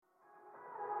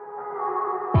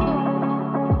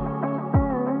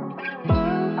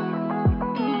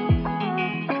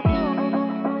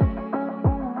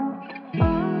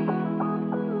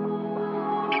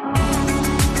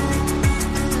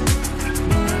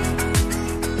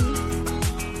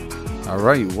All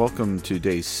right, welcome to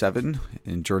day 7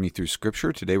 in Journey Through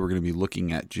Scripture. Today we're going to be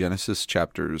looking at Genesis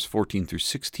chapters 14 through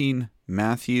 16,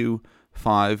 Matthew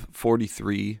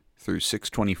 5:43 through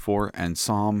 6:24, and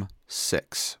Psalm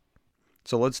 6.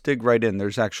 So let's dig right in.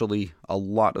 There's actually a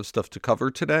lot of stuff to cover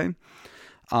today.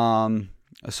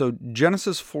 So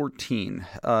Genesis 14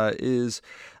 is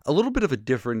a little bit of a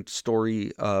different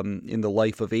story in the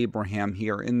life of Abraham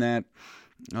here, in that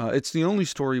it's the only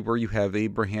story where you have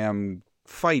Abraham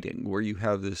fighting, where you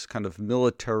have this kind of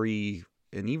military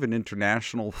and even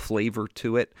international flavor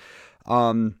to it.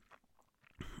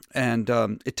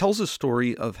 It tells a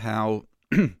story of how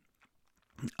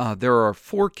there are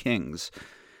 4 kings,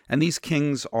 and these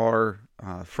kings are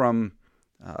from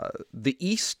the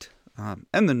east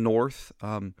and the north.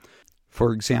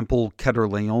 For example,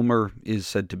 Chedorlaomer is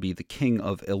said to be the king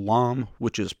of Elam,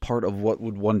 which is part of what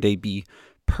would one day be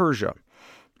Persia.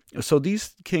 So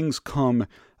these kings come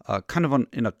kind of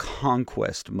in a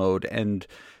conquest mode, and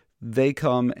they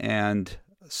come and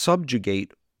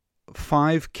subjugate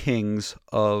 5 kings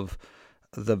of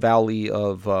the valley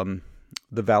of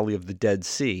the Dead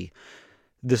Sea.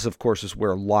 This, of course, is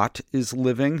where Lot is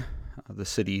living. The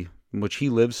city in which he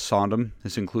lives, Sodom,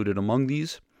 is included among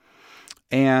these.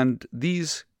 And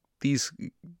these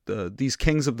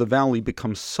kings of the valley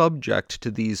become subject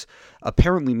to these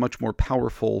apparently much more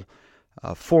powerful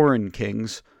foreign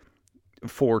kings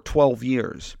for 12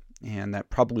 years. And that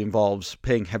probably involves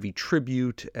paying heavy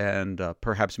tribute and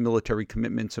perhaps military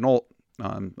commitments and all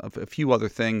a few other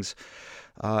things.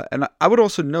 And I would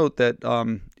also note that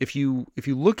if you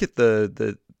look at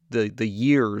the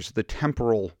years, the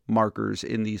temporal markers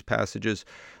in these passages,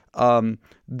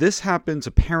 this happens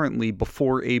apparently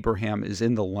before Abraham is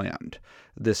in the land,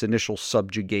 this initial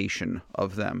subjugation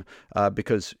of them.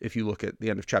 Because if you look at the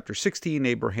end of chapter 16,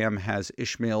 Abraham has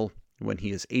Ishmael when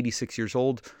he is 86 years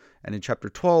old, and in chapter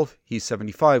 12, he's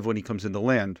 75 when he comes in the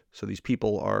land. So these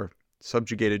people are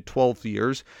subjugated 12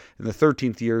 years. In the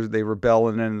 13th year, they rebel,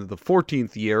 and then in the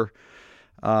 14th year,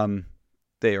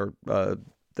 they are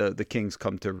the kings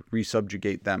come to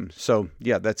resubjugate them. So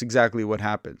yeah, that's exactly what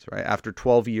happens, right? After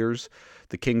 12 years,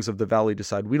 the kings of the valley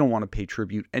decide we don't want to pay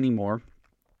tribute anymore,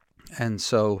 and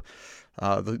so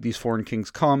these foreign kings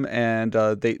come and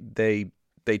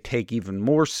they take even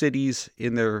more cities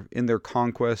in their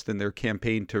conquest, in their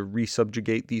campaign to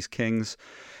resubjugate these kings,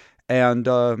 and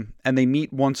they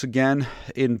meet once again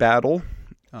in battle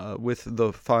with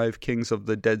the 5 kings of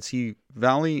the Dead Sea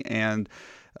Valley, and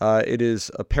it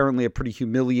is apparently a pretty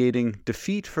humiliating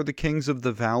defeat for the kings of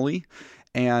the valley.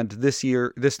 And this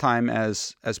time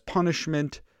as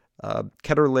punishment,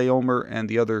 Chedorlaomer and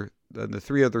the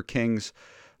 3 other kings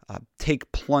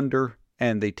take plunder,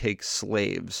 and they take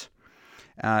slaves.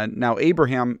 Now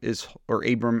Abram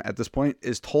at this point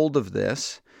is told of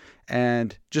this,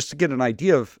 and just to get an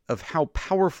idea of how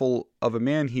powerful of a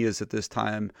man he is at this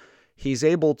time, he's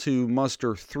able to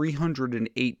muster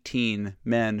 318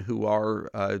 men who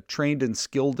are trained and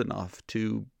skilled enough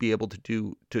to be able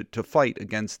to fight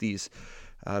against these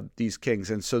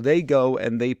kings. And so they go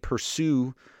and they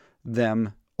pursue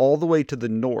them all the way to the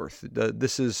north.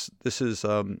 This is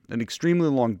an extremely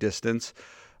long distance,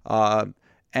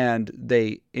 and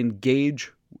they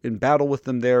engage in battle with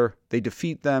them there. They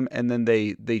defeat them, and then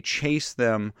they chase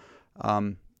them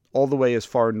all the way as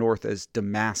far north as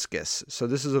Damascus. So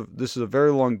this is a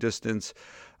very long distance.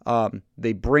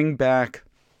 They bring back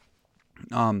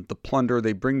the plunder.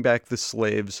 They bring back the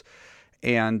slaves,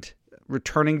 and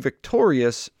returning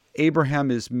victorious,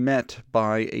 Abraham is met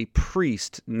by a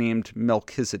priest named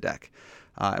Melchizedek.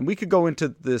 And we could go into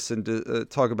this and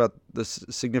talk about the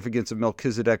significance of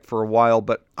Melchizedek for a while,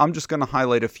 but I'm just going to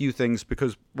highlight a few things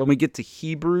because when we get to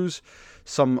Hebrews,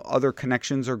 some other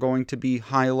connections are going to be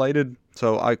highlighted.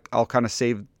 So I'll kind of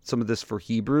save some of this for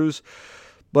Hebrews.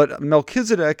 But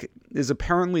Melchizedek is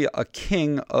apparently a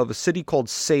king of a city called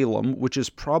Salem, which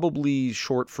is probably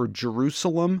short for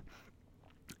Jerusalem.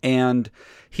 And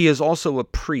he is also a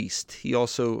priest. He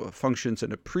also functions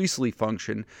in a priestly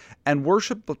function and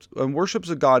worships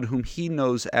a god whom he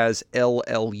knows as El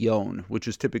Elyon, which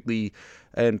is typically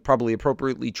and probably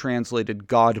appropriately translated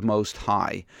God Most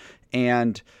High.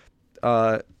 And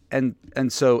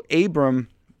so Abram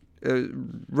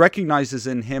recognizes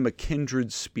in him a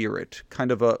kindred spirit,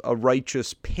 kind of a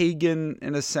righteous pagan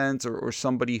in a sense, or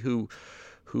somebody who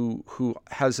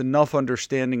has enough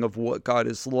understanding of what God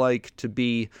is like to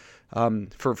be,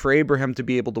 for Abraham to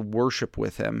be able to worship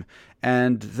with him.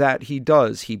 And that he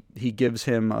does. He gives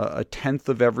him a tenth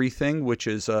of everything, which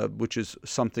is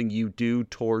something you do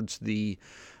towards the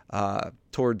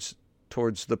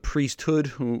priesthood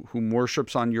whom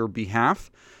worships on your behalf.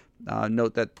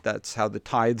 Note that that's how the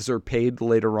tithes are paid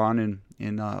later on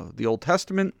in the Old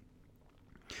Testament.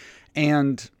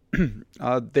 And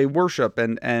they worship,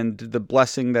 and the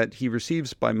blessing that he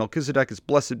receives by Melchizedek is,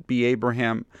 "Blessed be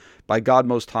Abraham by God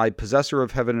Most High, possessor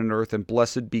of heaven and earth, and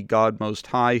blessed be God Most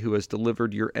High, who has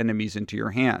delivered your enemies into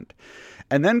your hand."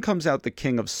 And then comes out the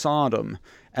king of Sodom,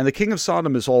 and the king of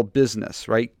Sodom is all business,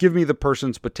 right? "Give me the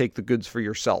persons, but take the goods for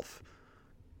yourself."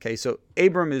 Okay, so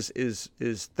Abram is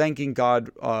thanking God,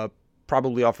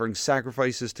 probably offering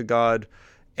sacrifices to God,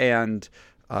 and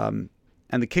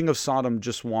the king of Sodom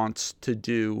just wants to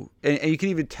do, and you can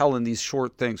even tell in these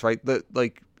short things, right?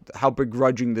 Like how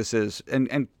begrudging this is,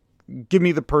 and "Give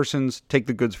me the persons, take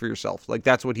the goods for yourself." Like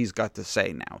that's what he's got to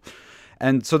say now.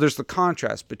 And so there's the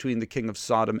contrast between the king of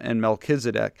Sodom and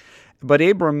Melchizedek. But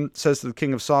Abram says to the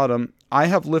king of Sodom, "I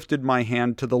have lifted my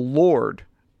hand to the Lord,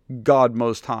 God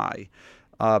Most High,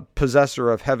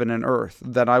 possessor of heaven and earth,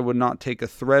 that I would not take a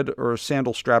thread or a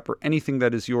sandal strap or anything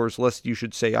that is yours, lest you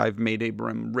should say, I've made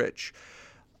Abram rich."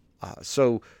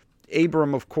 So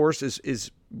Abram, of course,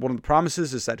 is one of the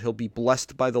promises is that he'll be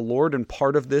blessed by the Lord, and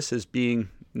part of this is being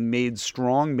made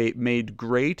strong, made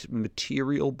great,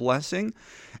 material blessing,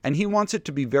 and he wants it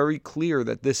to be very clear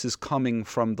that this is coming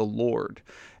from the Lord.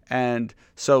 And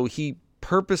so he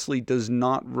purposely does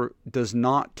not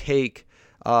take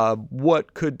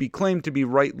what could be claimed to be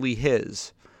rightly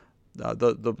his,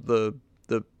 the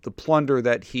plunder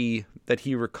that he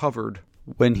recovered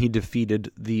when he defeated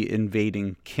the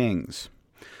invading kings.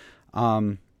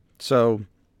 But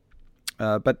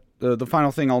the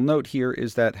final thing I'll note here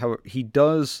is that he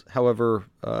does, however,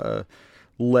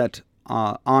 let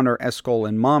Honor, Eshcol,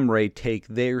 and Mamre take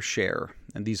their share.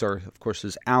 And these are, of course,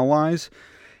 his allies.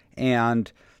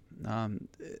 And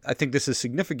I think this is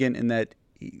significant in that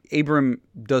Abram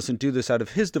doesn't do this out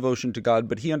of his devotion to God,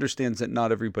 but he understands that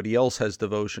not everybody else has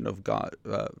devotion of God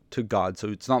to God. So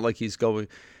it's not like this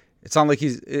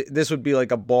would be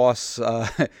like a boss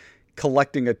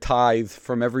collecting a tithe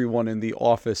from everyone in the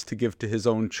office to give to his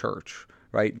own church,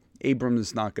 right? Abram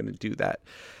is not going to do that.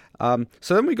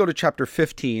 So then we go to chapter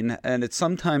 15, and it's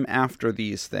sometime after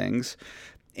these things,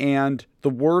 and the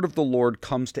word of the Lord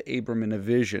comes to Abram in a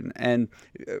vision. And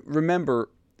remember,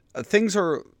 things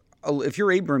are, if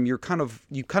you're Abram, you kind of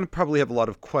probably have a lot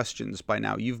of questions by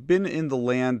now. You've been in the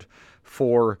land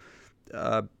for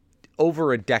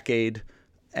over a decade,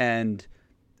 and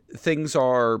things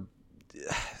are,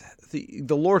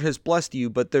 the Lord has blessed you,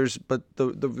 but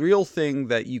the real thing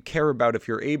that you care about if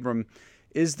you're Abram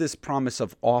is this promise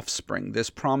of offspring, this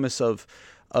promise of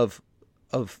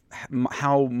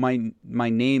how my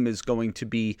name is going to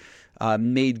be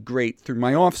made great through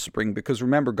my offspring. Because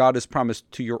remember, God has promised,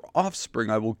 to your offspring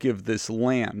I will give this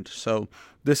land. So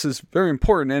this is very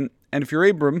important. And if you're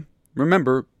Abram,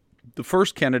 remember, the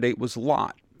first candidate was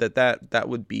Lot, that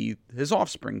would be his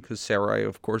offspring, because Sarai,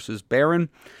 of course, is barren.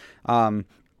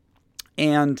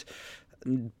 And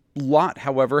Lot,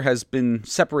 however, has been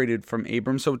separated from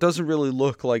Abram, so it doesn't really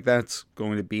look like that's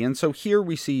going to be. And so here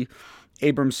we see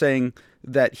Abram saying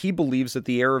that he believes that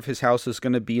the heir of his house is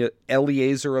going to be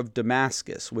Eliezer of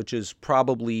Damascus, which is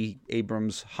probably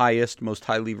Abram's highest, most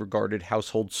highly regarded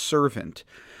household servant.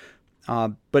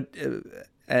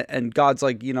 And God's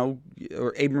like,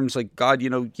 or Abram's like, God,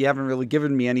 you haven't really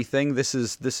given me anything. This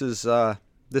is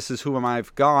who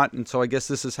I've got, and so I guess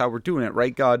this is how we're doing it,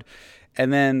 right, God?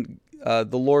 And then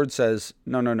the Lord says,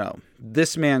 no,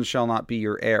 this man shall not be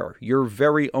your heir. Your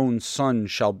very own son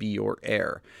shall be your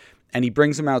heir. And he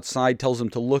brings him outside, tells him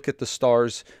to look at the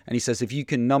stars, and he says, if you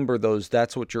can number those,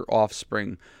 that's what your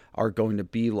offspring are going to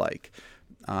be like.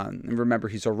 And remember,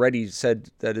 he's already said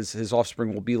that his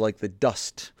offspring will be like the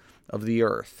dust of the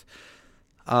earth.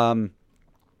 And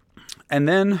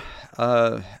then,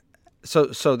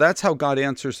 so that's how God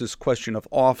answers this question of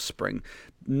offspring.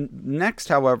 Next,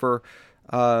 however,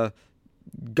 Abram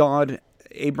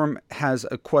has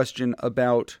a question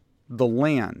about the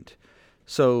land.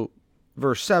 So,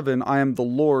 verse 7, I am the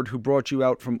Lord who brought you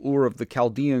out from Ur of the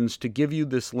Chaldeans to give you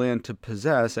this land to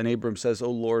possess. And Abram says, O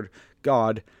Lord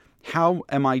God, how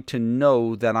am I to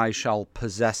know that I shall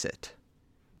possess it?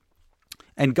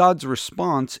 And God's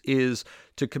response is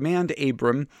to command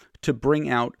Abram to bring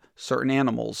out certain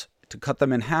animals, to cut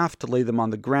them in half, to lay them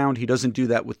on the ground. He doesn't do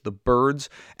that with the birds.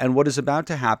 And what is about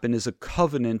to happen is a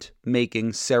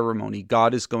covenant-making ceremony.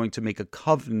 God is going to make a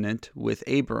covenant with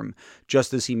Abram,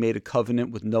 just as he made a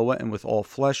covenant with Noah and with all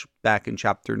flesh back in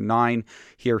chapter 9.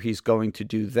 Here he's going to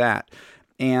do that.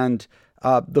 And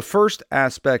the first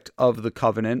aspect of the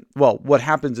covenant, well, what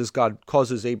happens is God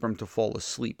causes Abram to fall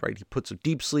asleep, right? He puts a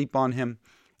deep sleep on him,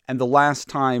 And the last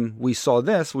time we saw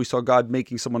this, we saw God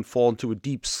making someone fall into a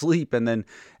deep sleep and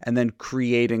then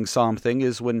creating something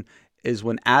is when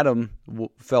Adam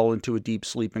fell into a deep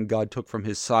sleep and God took from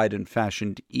his side and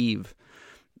fashioned Eve.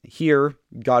 Here,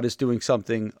 God is doing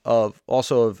something of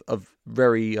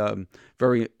very,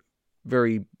 very,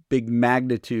 very big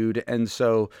magnitude, and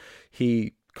so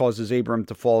he causes Abram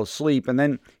to fall asleep, and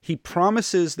then he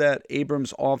promises that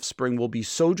Abram's offspring will be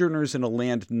sojourners in a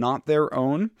land not their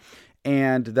own,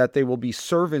 and that they will be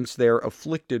servants there,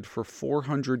 afflicted for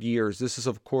 400 years. This is,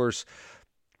 of course,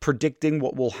 predicting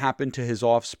what will happen to his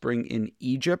offspring in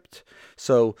Egypt.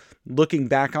 So looking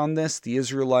back on this, the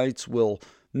Israelites will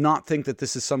not think that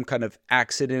this is some kind of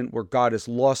accident where God has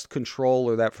lost control,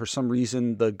 or that for some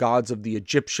reason the gods of the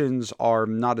Egyptians are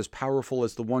not as powerful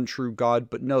as the one true God.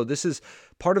 But no, this is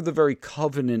part of the very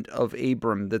covenant of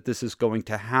Abram, that this is going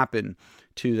to happen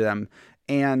to them.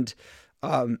 And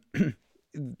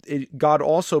God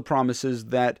also promises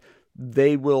that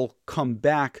they will come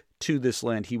back to this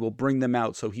land. He will bring them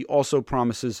out. So he also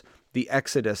promises the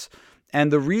Exodus. And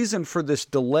the reason for this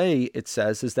delay, it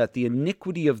says, is that the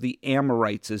iniquity of the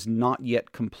Amorites is not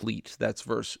yet complete. That's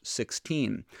verse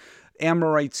 16.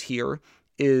 Amorites here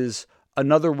is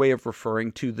another way of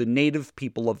referring to the native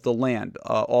people of the land,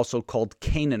 also called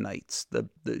Canaanites.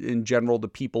 In general, the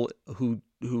people who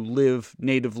live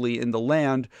natively in the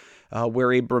land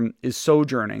where Abram is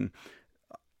sojourning.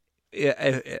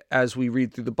 As we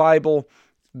read through the Bible,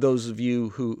 those of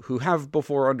you who have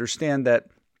before understand that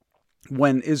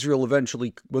when the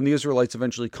Israelites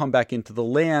eventually come back into the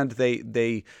land,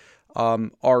 they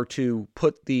are to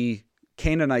put the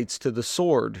Canaanites to the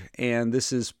sword, and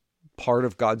this is part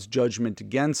of God's judgment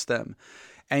against them.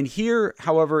 And here,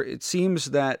 however, it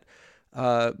seems that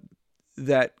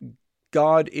that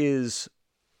God is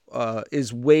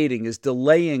waiting, is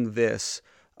delaying this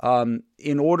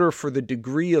in order for the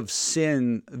degree of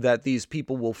sin that these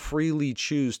people will freely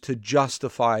choose to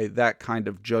justify that kind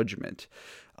of judgment.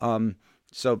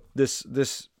 So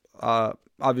this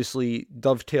obviously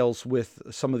dovetails with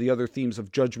some of the other themes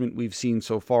of judgment we've seen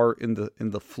so far in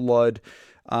the flood.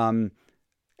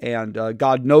 And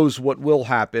God knows what will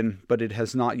happen, but it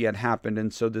has not yet happened,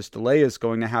 and so this delay is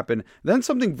going to happen. Then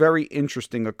something very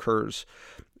interesting occurs.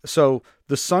 So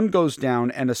the sun goes down,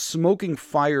 and a smoking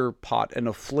fire pot and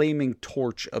a flaming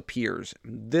torch appears.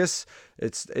 This,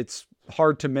 it's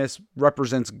hard to miss,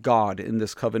 represents God in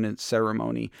this covenant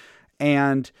ceremony.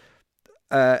 And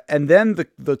then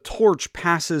the torch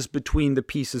passes between the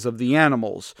pieces of the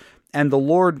animals. And the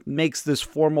Lord makes this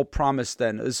formal promise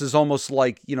then. This is almost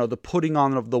like, the putting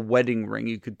on of the wedding ring.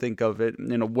 You could think of it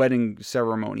in a wedding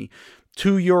ceremony.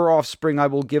 To your offspring I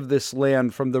will give this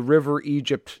land, from the river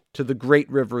Egypt to the great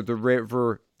river, the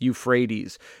river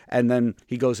Euphrates. And then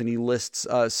he goes and he lists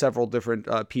several different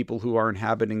people who are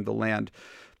inhabiting the land.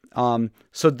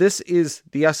 So this is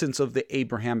the essence of the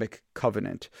Abrahamic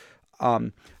covenant.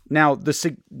 Now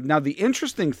the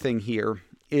interesting thing here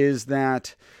is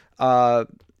that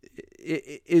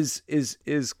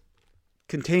is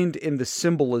contained in the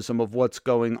symbolism of what's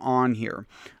going on here.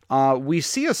 We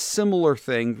see a similar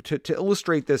thing. To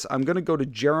illustrate this, I'm going to go to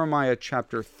Jeremiah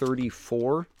chapter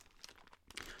 34.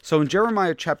 So in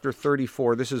Jeremiah chapter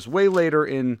 34, this is way later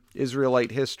in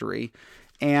Israelite history,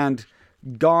 and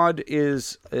God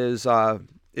is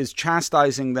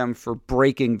chastising them for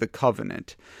breaking the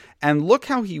covenant. And look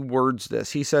how he words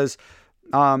this. He says,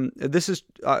 this is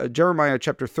Jeremiah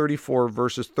chapter 34,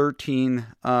 verses 13.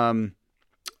 Sorry,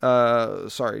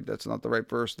 that's not the right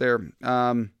verse there.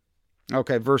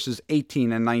 Verses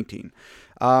 18 and 19.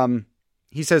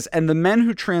 He says, "And the men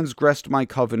who transgressed my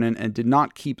covenant and did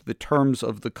not keep the terms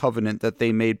of the covenant that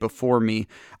they made before me,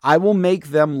 I will make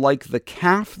them like the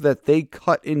calf that they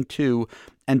cut in two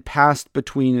and passed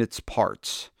between its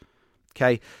parts."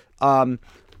 Okay.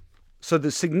 So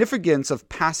the significance of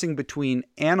passing between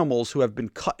animals who have been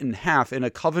cut in half in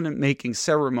a covenant-making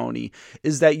ceremony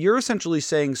is that you're essentially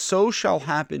saying, so shall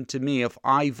happen to me if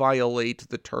I violate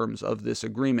the terms of this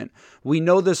agreement. We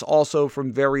know this also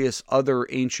from various other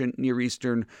ancient Near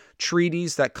Eastern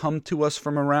treaties that come to us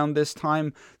from around this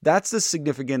time. That's the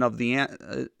significance of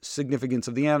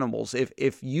the animals.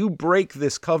 If you break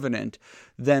this covenant,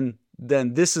 then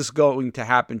this is going to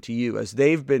happen to you. As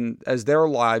their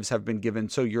lives have been given,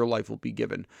 so your life will be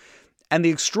given. And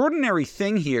the extraordinary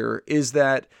thing here is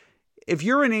that if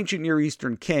you're an ancient Near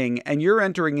Eastern king and you're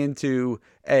entering into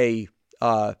a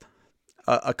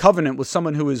covenant with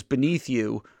someone who is beneath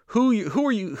you, who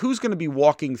are you? Who's going to be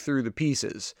walking through the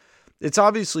pieces? It's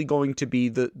obviously going to be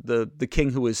the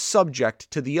king who is subject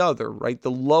to the other, right?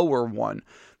 The lower one.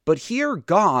 But here,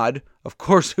 God, of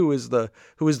course, who is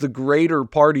the greater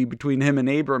party between him and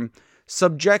Abram,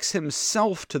 subjects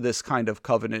himself to this kind of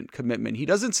covenant commitment. He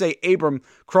doesn't say, Abram,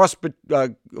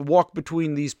 walk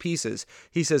between these pieces.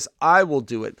 He says, I will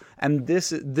do it. And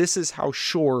this is how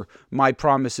sure my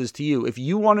promise is to you. If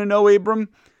you want to know, Abram,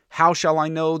 how shall I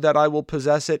know that I will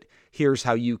possess it? Here's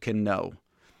how you can know.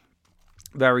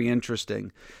 Very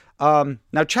interesting.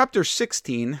 Now, chapter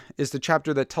 16 is the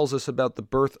chapter that tells us about the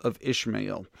birth of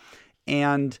Ishmael.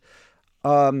 And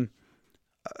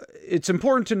it's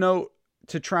important to note,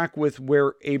 to track with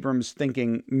where Abram's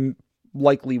thinking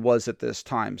likely was at this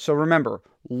time. So remember,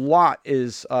 Lot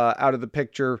is out of the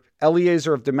picture.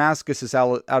 Eliezer of Damascus is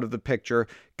out of the picture.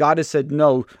 God has said,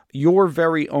 no, your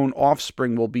very own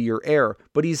offspring will be your heir.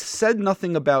 But he's said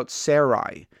nothing about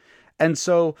Sarai. And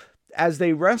so as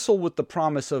they wrestle with the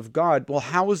promise of God, well,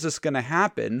 how is this going to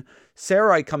happen?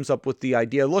 Sarai comes up with the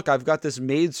idea, look, I've got this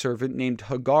maidservant named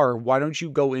Hagar. Why don't you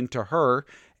go into her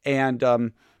and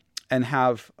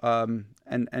have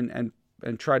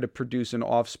and try to produce an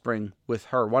offspring with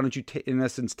her? Why don't you, in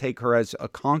essence, take her as a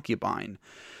concubine?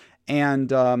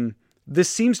 And this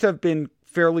seems to have been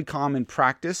fairly common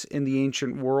practice in the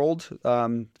ancient world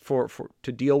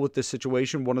to deal with this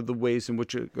situation. One of the ways in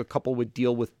which a couple would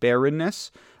deal with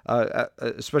barrenness,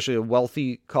 especially a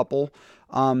wealthy couple.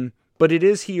 But it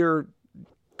is here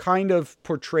kind of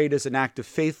portrayed as an act of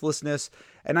faithlessness,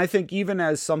 and I think even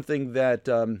as something that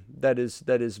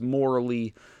is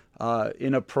morally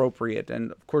inappropriate.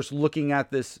 And of course, looking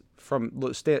at this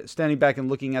standing back and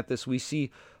looking at this, we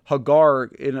see Hagar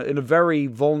in a very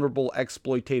vulnerable,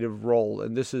 exploitative role,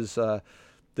 and this is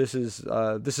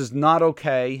not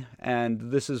okay.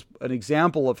 And this is an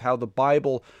example of how the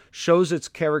Bible shows its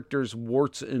characters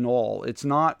warts and all. It's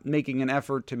not making an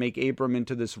effort to make Abram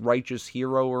into this righteous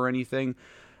hero or anything.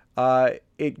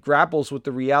 It grapples with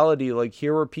the reality, like,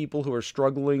 here are people who are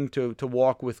struggling to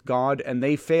walk with God, and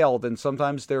they failed, and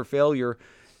sometimes their failure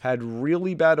had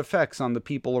really bad effects on the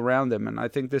people around them, and I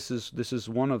think this is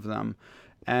one of them.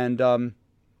 And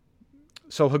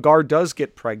so Hagar does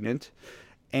get pregnant,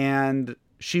 and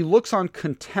she looks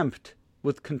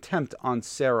with contempt on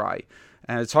Sarai,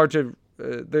 and it's hard to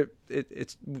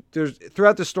there's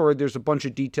throughout the story there's a bunch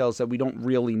of details that we don't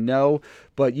really know,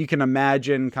 but you can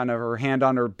imagine kind of her hand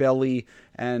on her belly,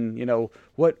 and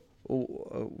what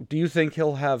do you think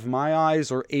he'll have, my eyes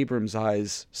or Abram's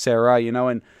eyes, Sarah?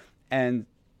 And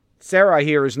Sarah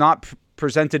here is not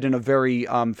presented in a very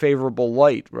favorable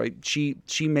light, right? She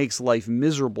makes life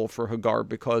miserable for Hagar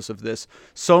because of this,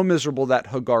 so miserable that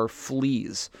Hagar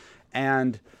flees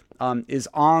and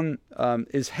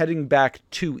is heading back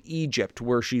to Egypt,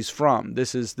 where she's from.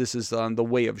 This is the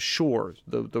way of Shur.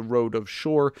 The road of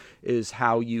Shur is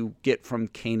how you get from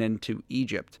Canaan to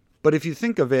Egypt. But if you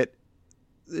think of it,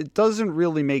 it doesn't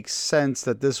really make sense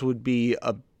that this would be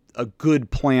a good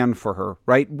plan for her,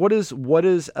 right? What is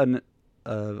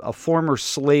a former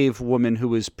slave woman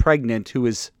who is pregnant, who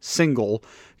is single,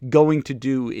 going to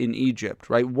do in Egypt,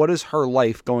 right? What is her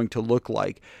life going to look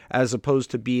like, as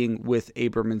opposed to being with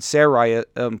Abram and Sarai,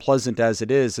 unpleasant as it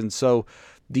is? And so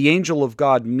the angel of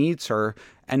God meets her,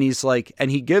 and he's like, and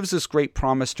he gives this great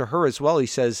promise to her as well. He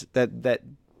says that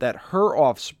her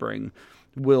offspring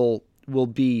will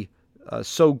be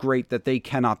so great that they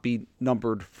cannot be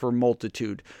numbered for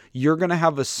multitude. You're going to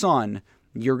have a son.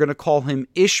 You're going to call him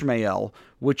Ishmael,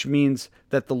 which means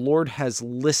that the Lord has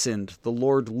listened. The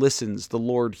Lord listens. The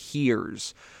Lord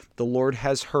hears. The Lord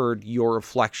has heard your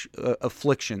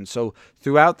affliction. So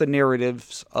throughout the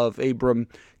narratives of Abram,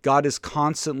 God is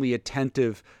constantly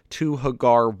attentive to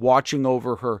Hagar, watching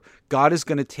over her. God is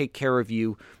going to take care of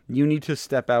you. You need to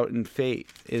step out in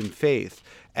faith.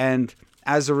 And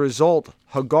as a result,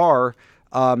 Hagar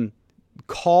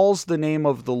calls the name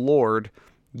of the Lord,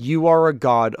 "You are a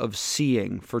God of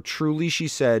seeing, for truly," she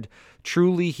said,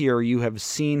 "truly here you have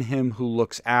seen him who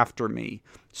looks after me."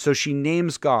 So she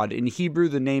names God. In Hebrew,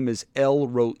 the name is El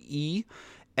Roi,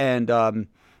 and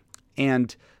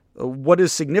what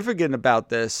is significant about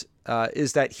this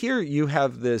is that here you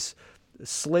have this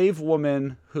slave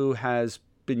woman who has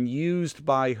been used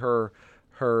by her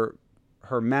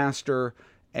master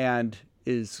and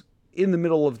is in the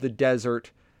middle of the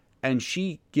desert, and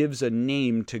she gives a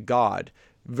name to God.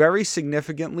 Very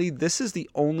significantly, this is the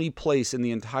only place in the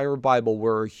entire Bible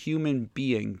where a human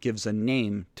being gives a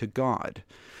name to God.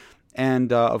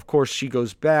 And of course, she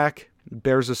goes back,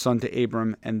 bears a son to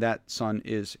Abram, and that son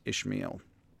is Ishmael.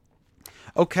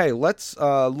 Okay, let's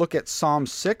look at Psalm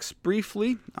 6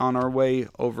 briefly on our way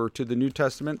over to the New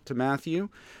Testament, to Matthew.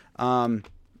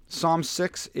 Psalm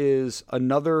 6 is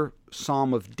another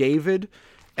psalm of David,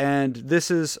 and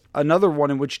this is another one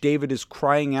in which David is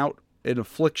crying out in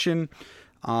affliction.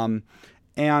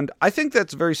 And I think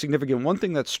that's very significant. One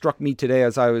thing that struck me today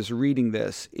as I was reading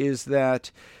this is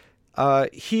that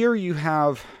here you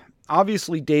have,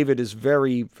 obviously David is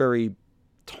very, very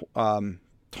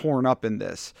torn up in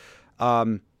this.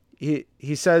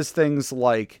 He says things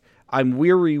like, I'm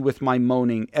weary with my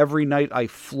moaning. Every night I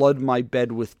flood my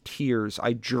bed with tears.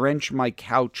 I drench my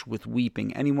couch with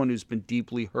weeping. Anyone who's been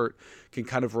deeply hurt can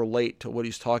kind of relate to what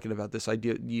he's talking about. This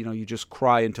idea, you just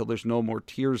cry until there's no more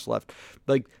tears left.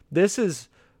 Like, this is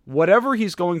whatever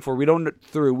he's going for. We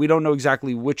don't know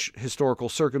exactly which historical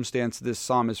circumstance this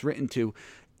psalm is written to,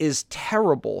 is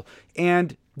terrible.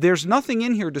 And there's nothing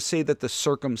in here to say that the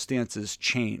circumstances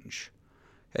change.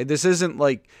 Okay? This isn't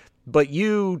like, but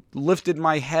you lifted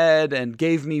my head and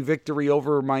gave me victory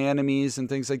over my enemies and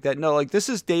things like that. No, like, this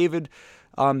is David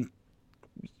penning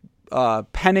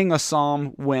a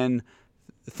psalm when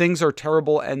things are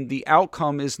terrible and the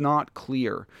outcome is not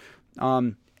clear.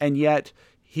 And yet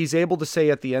he's able to say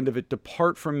at the end of it,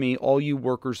 depart from me, all you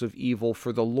workers of evil,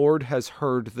 for the Lord has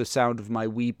heard the sound of my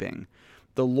weeping.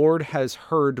 The Lord has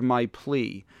heard my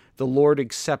plea. The Lord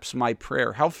accepts my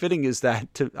prayer. How fitting is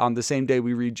that on the same day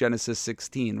we read Genesis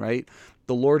 16, right?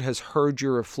 The Lord has heard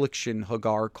your affliction,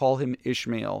 Hagar. Call him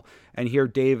Ishmael. And here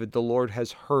David, the Lord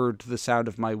has heard the sound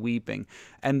of my weeping.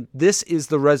 And this is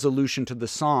the resolution to the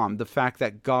psalm, the fact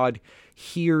that God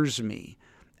hears me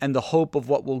and the hope of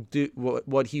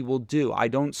what he will do. I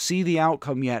don't see the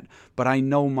outcome yet, but I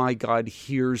know my God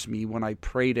hears me when I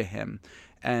pray to him.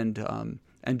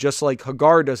 And just like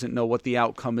Hagar doesn't know what the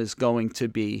outcome is going to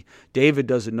be, David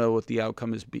doesn't know what the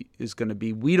outcome is going to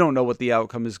be. We don't know what the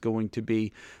outcome is going to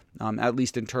be, at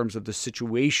least in terms of the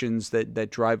situations that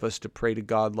drive us to pray to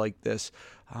God like this.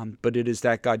 But it is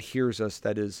that God hears us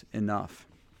that is enough.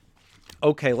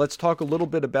 Okay, let's talk a little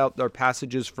bit about our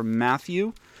passages from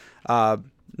Matthew.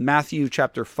 Matthew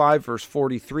chapter 5, verse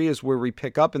 43 is where we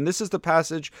pick up. And this is the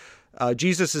passage.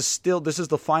 This is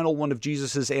the final one of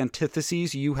Jesus's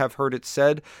antitheses. You have heard it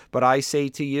said, but I say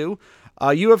to you,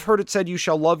 you have heard it said, you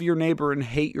shall love your neighbor and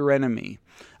hate your enemy.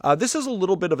 This is a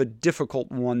little bit of a difficult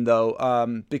one,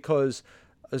 though, because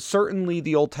certainly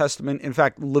the Old Testament, in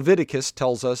fact, Leviticus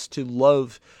tells us to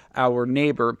love our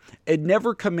neighbor. It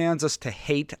never commands us to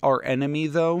hate our enemy,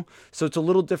 though. So it's a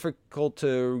little difficult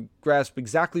to grasp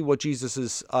exactly what Jesus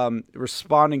is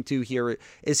responding to here.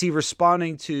 Is he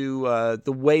responding to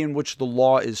the way in which the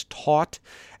law is taught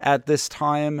at this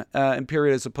time and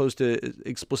period, as opposed to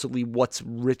explicitly what's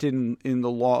written in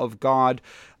the law of God?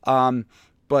 Or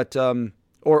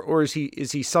is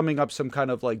he summing up some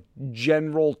kind of like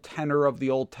general tenor of the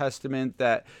Old Testament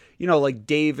that, like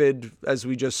David, as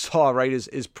we just saw, right,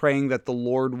 is praying that the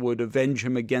Lord would avenge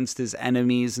him against his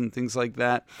enemies and things like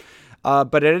that.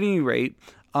 But at any rate,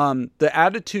 the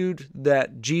attitude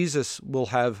that Jesus will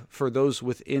have for those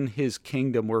within his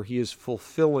kingdom, where he is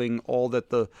fulfilling all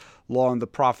that the law and the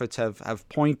prophets have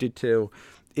pointed to,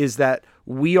 is that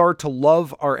we are to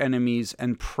love our enemies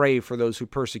and pray for those who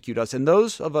persecute us. And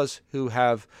those of us who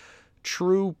have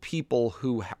true people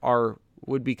who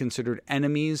would be considered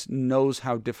enemies knows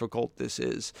how difficult this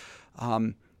is.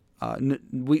 This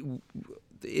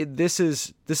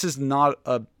is not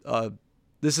a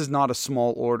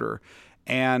small order,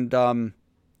 and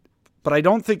but I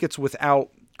don't think it's without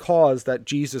cause that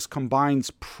Jesus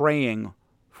combines praying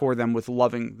for them with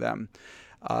loving them.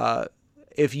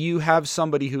 If you have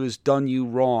somebody who has done you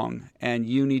wrong and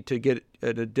you need to get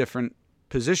at a different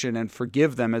position and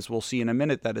forgive them, as we'll see in a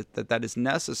minute, that is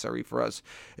necessary for us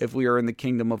if we are in the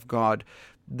kingdom of God,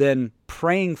 then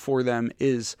praying for them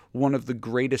is one of the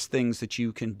greatest things that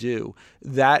you can do.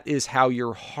 That is how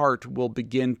your heart will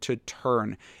begin to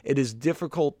turn. It is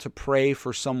difficult to pray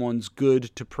for someone's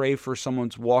good, to pray for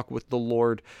someone's walk with the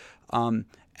Lord, and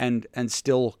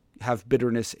still have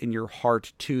bitterness in your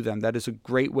heart to them. That is a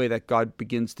great way that God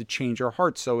begins to change our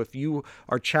hearts. So if you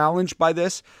are challenged by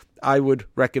this, I would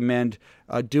recommend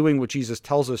doing what Jesus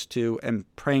tells us to and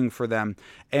praying for them.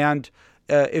 And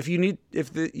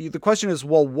if the question is,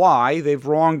 well, why? They've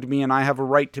wronged me and I have a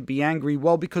right to be angry.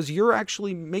 Well, because you're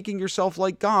actually making yourself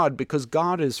like God, because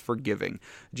God is forgiving.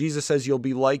 Jesus says you'll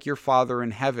be like your Father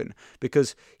in heaven,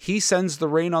 because he sends the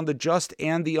rain on the just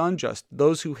and the unjust,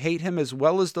 those who hate him as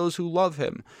well as those who love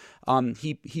him.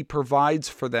 He provides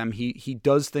for them. He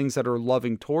does things that are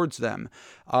loving towards them.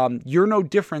 You're no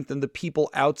different than the people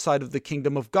outside of the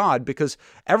kingdom of God, because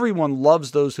everyone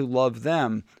loves those who love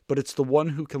them, but it's the one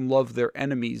who can love their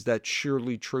enemies that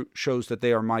surely shows that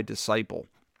they are my disciple.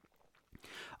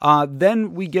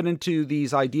 Then we get into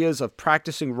these ideas of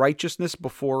practicing righteousness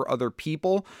before other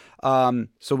people.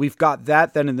 So we've got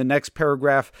that. Then in the next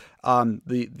paragraph,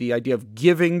 the idea of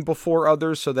giving before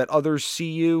others so that others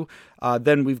see you.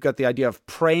 Then we've got the idea of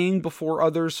praying before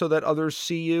others so that others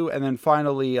see you. And then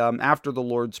finally, after the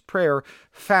Lord's Prayer,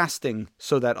 fasting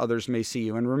so that others may see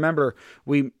you. And remember,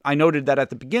 I noted that at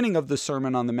the beginning of the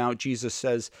Sermon on the Mount, Jesus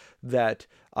says that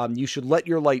you should let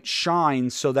your light shine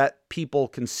so that people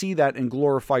can see that and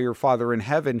glorify your Father in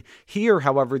heaven. Here,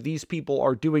 however, these people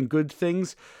are doing good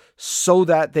things so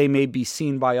that they may be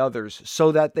seen by others,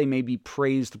 so that they may be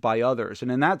praised by others.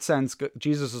 And in that sense,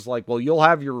 Jesus is like, well, you'll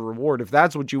have your reward. If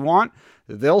that's what you want,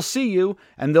 they'll see you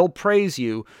and they'll praise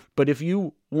you. But if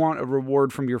you want a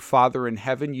reward from your Father in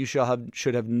heaven, you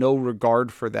should have no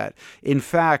regard for that. In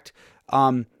fact,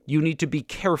 you need to be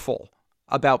careful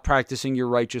about practicing your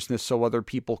righteousness so other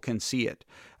people can see it.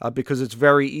 Because it's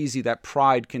very easy that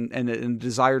pride and a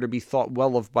desire to be thought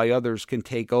well of by others can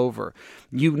take over.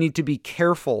 You need to be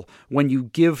careful when you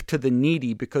give to the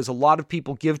needy, because a lot of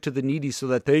people give to the needy so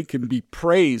that they can be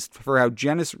praised for how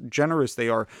generous they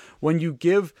are. When you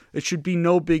give, it should be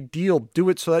no big deal. Do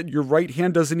it so that your right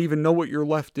hand doesn't even know what your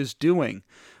left is doing.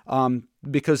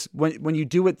 Because when you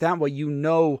do it that way, you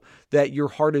know that your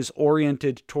heart is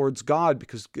oriented towards God,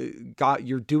 because God,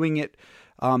 you're doing it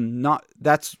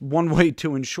that's one way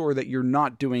to ensure that you're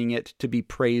not doing it to be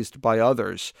praised by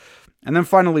others. And then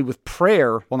finally, with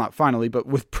prayer, well, not finally, but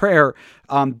with prayer,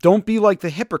 don't be like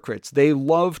the hypocrites. They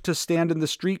love to stand in the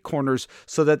street corners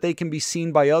so that they can be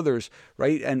seen by others,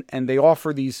 right? And they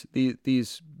offer these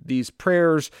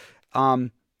prayers.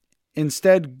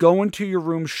 Instead, go into your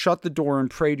room, shut the door,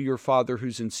 and pray to your Father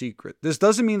who's in secret. This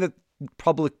doesn't mean that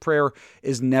public prayer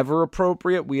is never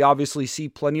appropriate. We obviously see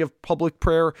plenty of public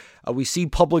prayer. We see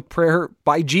public prayer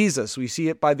by Jesus. We see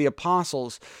it by the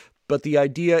apostles. But the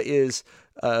idea is,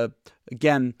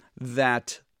 again,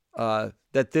 that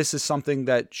this is something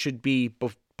that should be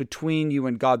between you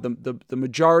and God. The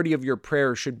majority of your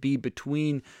prayer should be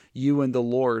between you and the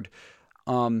Lord,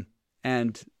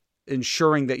 and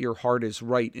ensuring that your heart is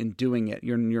right in doing it.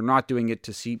 You're not doing it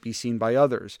to be seen by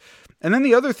others. And then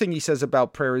the other thing he says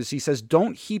about prayer is he says,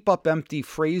 don't heap up empty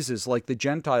phrases like the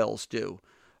Gentiles do.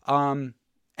 And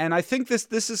I think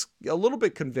this is a little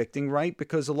bit convicting, right?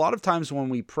 Because a lot of times when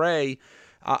we pray,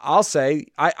 I'll say,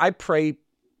 I pray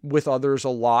with others a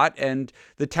lot, and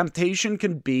the temptation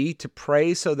can be to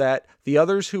pray so that the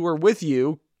others who are with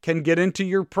you can get into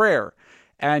your prayer.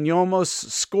 And you almost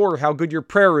score how good your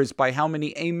prayer is by how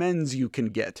many amens you can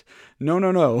get.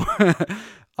 No.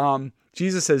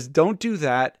 Jesus says, don't do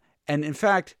that. And in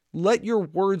fact, let your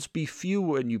words be few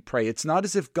when you pray. It's not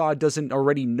as if God doesn't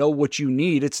already know what you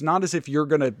need. It's not as if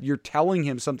you're telling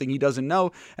him something he doesn't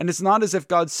know. And it's not as if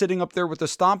God's sitting up there with a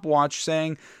stopwatch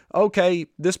saying, okay,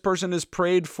 this person has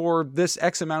prayed for this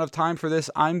X amount of time for this,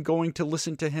 I'm going to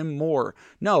listen to him more.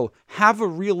 No, have a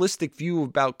realistic view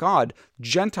about God.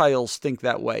 Gentiles think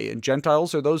that way. And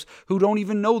Gentiles are those who don't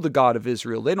even know the God of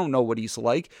Israel. They don't know what he's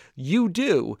like. You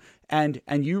do. And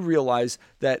you realize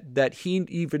that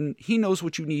he knows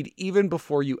what you need even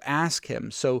before you ask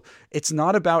him. So it's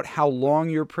not about how long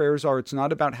your prayers are. It's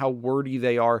not about how wordy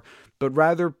they are, but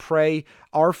rather pray,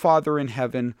 Our Father in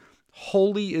heaven,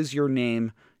 holy is your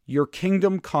name. Your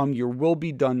kingdom come, your will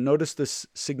be done. Notice this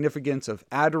significance of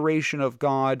adoration of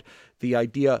God, the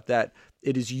idea that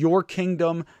it is your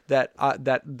kingdom that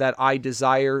I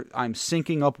desire. I'm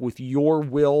syncing up with your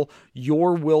will.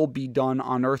 Your will be done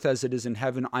on earth as it is in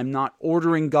heaven. I'm not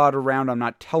ordering God around. I'm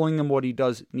not telling him what he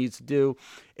needs to do.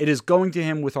 It is going to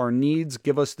him with our needs.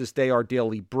 Give us this day our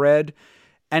daily bread.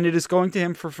 And it is going to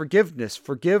him for forgiveness.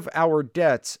 Forgive our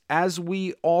debts as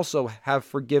we also have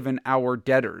forgiven our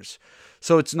debtors.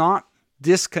 So it's not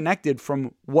disconnected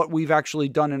from what we've actually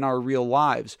done in our real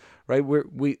lives, right?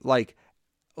 We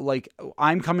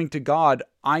I'm coming to God.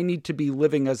 I need to be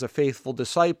living as a faithful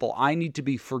disciple. I need to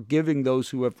be forgiving those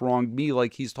who have wronged me,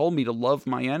 like he's told me to love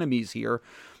my enemies here.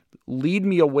 Lead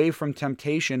me away from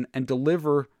temptation and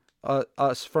deliver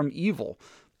us from evil.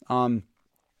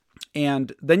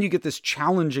 And then you get this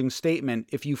challenging statement: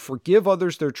 if you forgive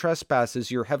others their trespasses,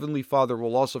 your heavenly Father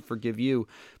will also forgive you.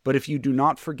 But if you do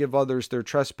not forgive others their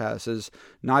trespasses,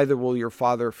 neither will your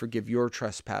Father forgive your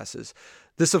trespasses.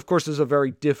 This, of course, is a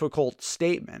very difficult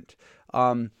statement.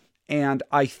 And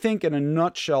I think in a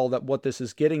nutshell that what this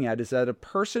is getting at is that a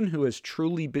person who has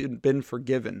truly been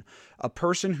forgiven, a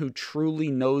person who truly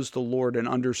knows the Lord and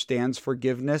understands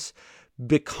forgiveness,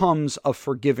 becomes a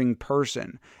forgiving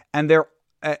person.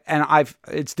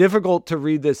 It's difficult to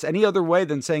read this any other way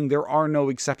than saying there are no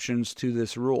exceptions to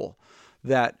this rule.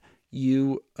 That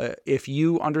if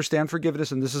you understand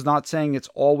forgiveness, and this is not saying it's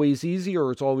always easy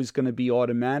or it's always going to be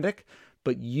automatic,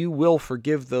 but you will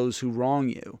forgive those who wrong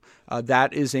you.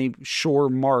 That is a sure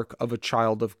mark of a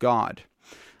child of God.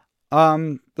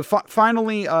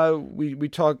 Finally,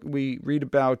 we read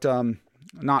about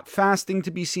not fasting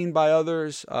to be seen by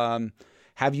others.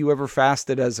 Have you ever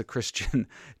fasted as a Christian?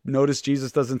 Notice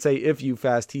Jesus doesn't say if you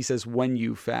fast, he says when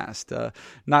you fast.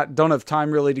 Don't have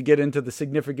time really to get into the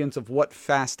significance of what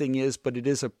fasting is, but it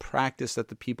is a practice that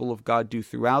the people of God do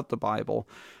throughout the Bible.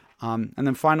 And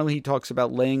then finally, he talks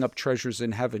about laying up treasures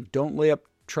in heaven. Don't lay up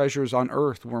treasures on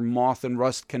earth where moth and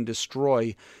rust can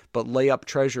destroy, but lay up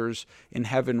treasures in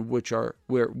heaven, which are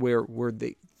where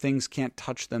the things can't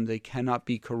touch them, they cannot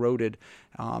be corroded,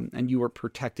 and you are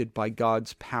protected by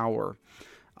God's power.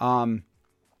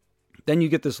 Then you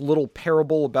get this little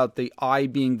parable about the eye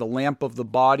being the lamp of the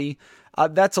body.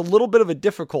 That's a little bit of a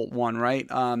difficult one, right?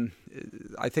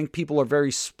 I think people are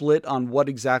very split on what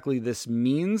exactly this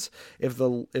means. If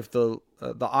the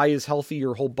eye is healthy,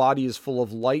 your whole body is full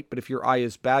of light. But if your eye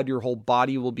is bad, your whole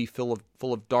body will be full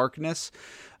of darkness.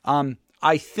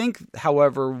 I think,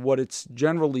 however, what it's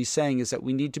generally saying is that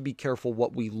we need to be careful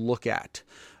what we look at,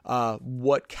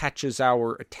 what catches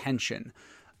our attention.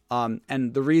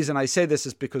 And the reason I say this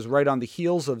is because right on the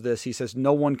heels of this, he says,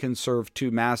 no one can serve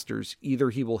two masters. Either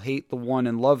he will hate the one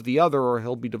and love the other, or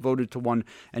he'll be devoted to one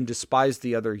and despise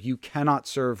the other. You cannot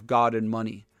serve God and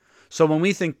money. So when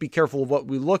we think be careful of what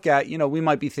we look at, we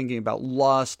might be thinking about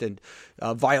lust and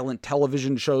violent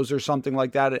television shows or something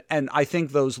like that. And I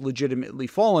think those legitimately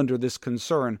fall under this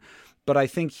concern. But I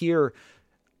think here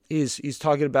he's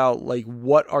talking about like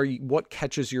what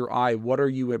catches your eye? What are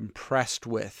you impressed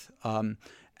with?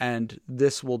 And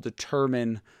this will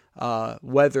determine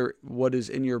whether what is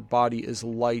in your body is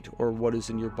light or what is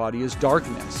in your body is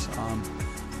darkness.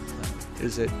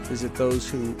 Is it those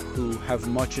who have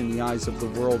much in the eyes of the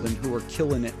world and who are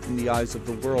killing it in the eyes of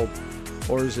the world,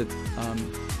 or is it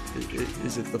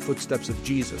the footsteps of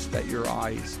Jesus that your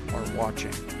eyes are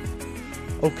watching?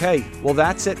 Okay, well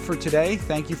that's it for today.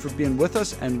 Thank you for being with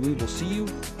us, and we will see you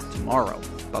tomorrow.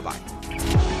 Bye-bye.